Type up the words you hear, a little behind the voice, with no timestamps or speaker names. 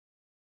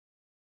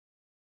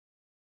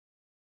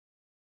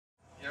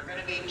You're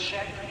going to be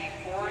checked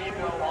before you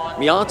go on.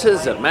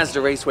 Miatas at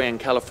Mazda Raceway in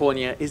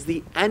California is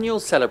the annual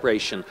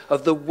celebration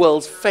of the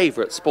world's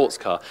favorite sports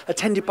car,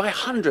 attended by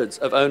hundreds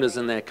of owners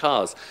and their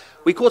cars.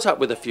 We caught up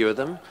with a few of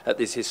them at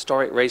this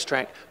historic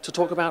racetrack to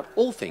talk about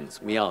all things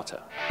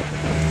Miata.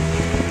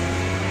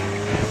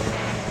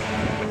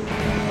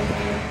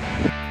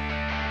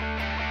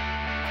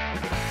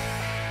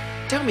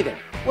 Tell me then,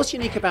 what's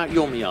unique about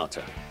your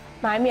Miata?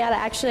 My Miata,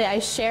 actually, I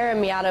share a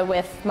Miata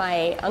with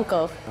my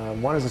uncle.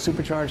 One is a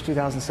supercharged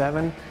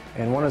 2007,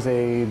 and one is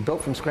a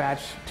built from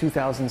scratch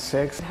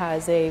 2006. It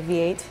has a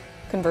V8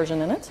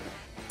 conversion in it.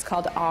 It's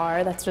called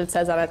R, that's what it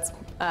says on its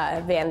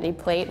vanity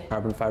plate.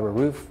 Carbon fiber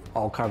roof,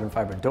 all carbon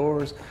fiber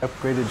doors,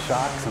 upgraded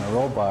shocks and a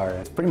roll bar.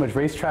 It's pretty much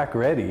racetrack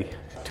ready.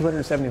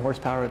 270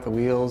 horsepower at the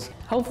wheels.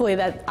 Hopefully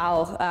that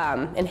I'll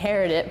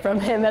inherit it from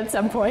him at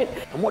some point.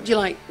 And what do you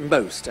like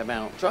most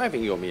about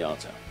driving your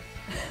Miata?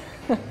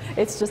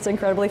 It's just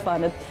incredibly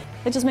fun. It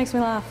just makes me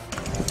laugh.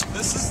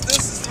 This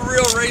is the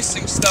real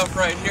racing stuff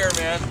right here,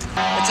 man.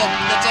 It's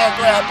a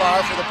grab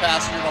bar for the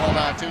passenger to hold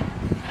on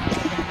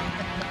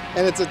to.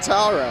 And it's a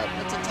towel rack.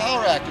 It's a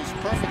towel rack. It's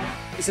perfect.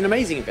 It's an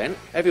amazing event.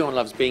 Everyone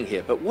loves being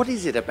here. But what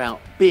is it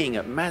about being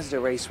at Mazda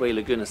Raceway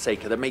Laguna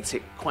Seca that makes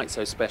it quite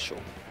so special?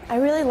 I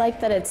really like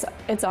that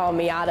it's all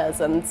Miatas,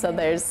 and so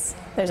there's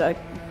a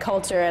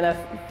culture and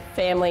a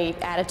family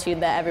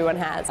attitude that everyone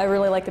has. I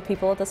really like the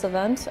people at this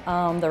event.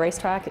 The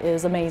racetrack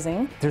is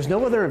amazing. There's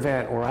no other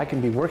event where I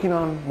can be working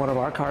on one of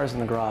our cars in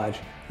the garage,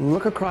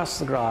 look across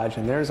the garage,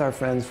 and there's our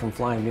friends from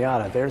Flying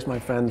Miata. There's my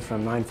friends from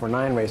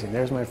 949 Racing.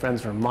 There's my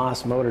friends from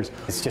Moss Motors.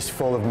 It's just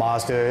full of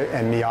Mazda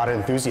and Miata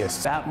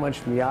enthusiasts. That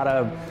much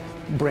Miata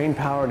brain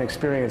power and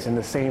experience in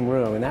the same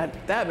room, and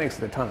that makes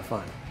it a ton of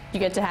fun. You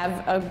get to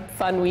have a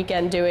fun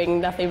weekend doing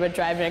nothing but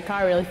driving a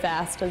car really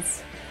fast.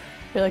 It's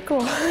really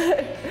cool.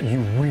 You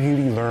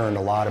really learn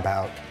a lot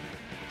about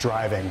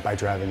driving by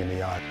driving a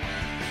Miata.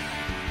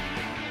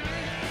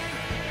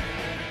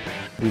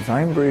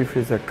 Design Brief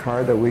is a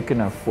car that we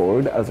can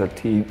afford as a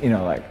team,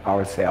 like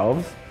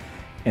ourselves,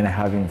 and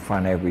having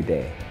fun every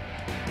day.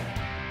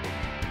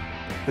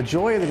 The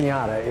joy of the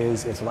Miata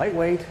is it's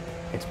lightweight,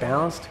 it's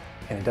balanced,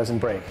 and it doesn't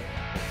break.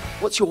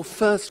 What's your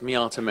first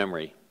Miata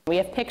memory? We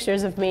have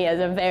pictures of me as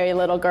a very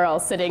little girl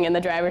sitting in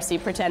the driver's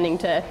seat pretending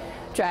to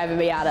drive a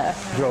Miata.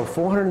 Drove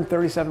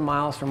 437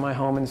 miles from my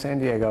home in San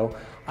Diego.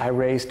 I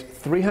raced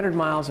 300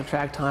 miles of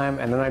track time,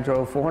 and then I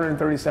drove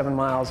 437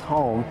 miles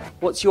home.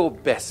 What's your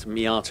best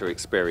Miata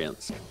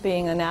experience?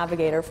 Being a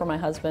navigator for my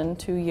husband,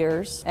 2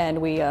 years, and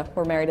we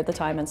were married at the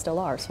time and still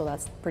are, so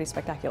that's pretty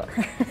spectacular.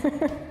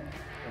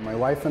 My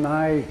wife and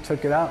I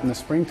took it out in the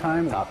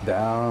springtime, top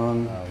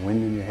down,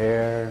 wind in your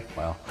hair,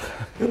 well.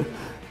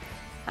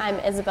 I'm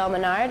Isabel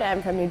Menard,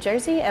 I'm from New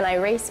Jersey, and I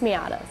race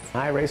Miatas.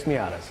 I race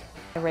Miatas.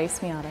 I race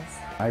Miatas.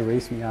 I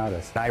race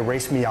Miatas. I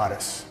race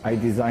Miatas. I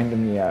designed the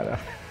Miata.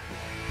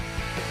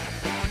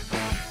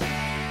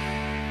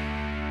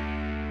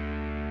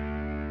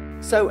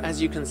 So,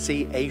 as you can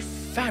see, a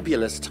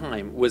fabulous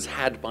time was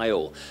had by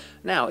all.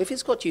 Now, if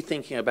it's got you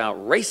thinking about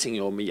racing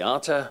your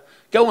Miata,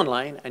 go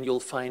online and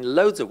you'll find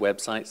loads of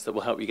websites that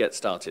will help you get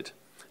started.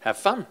 Have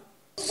fun.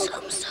 So.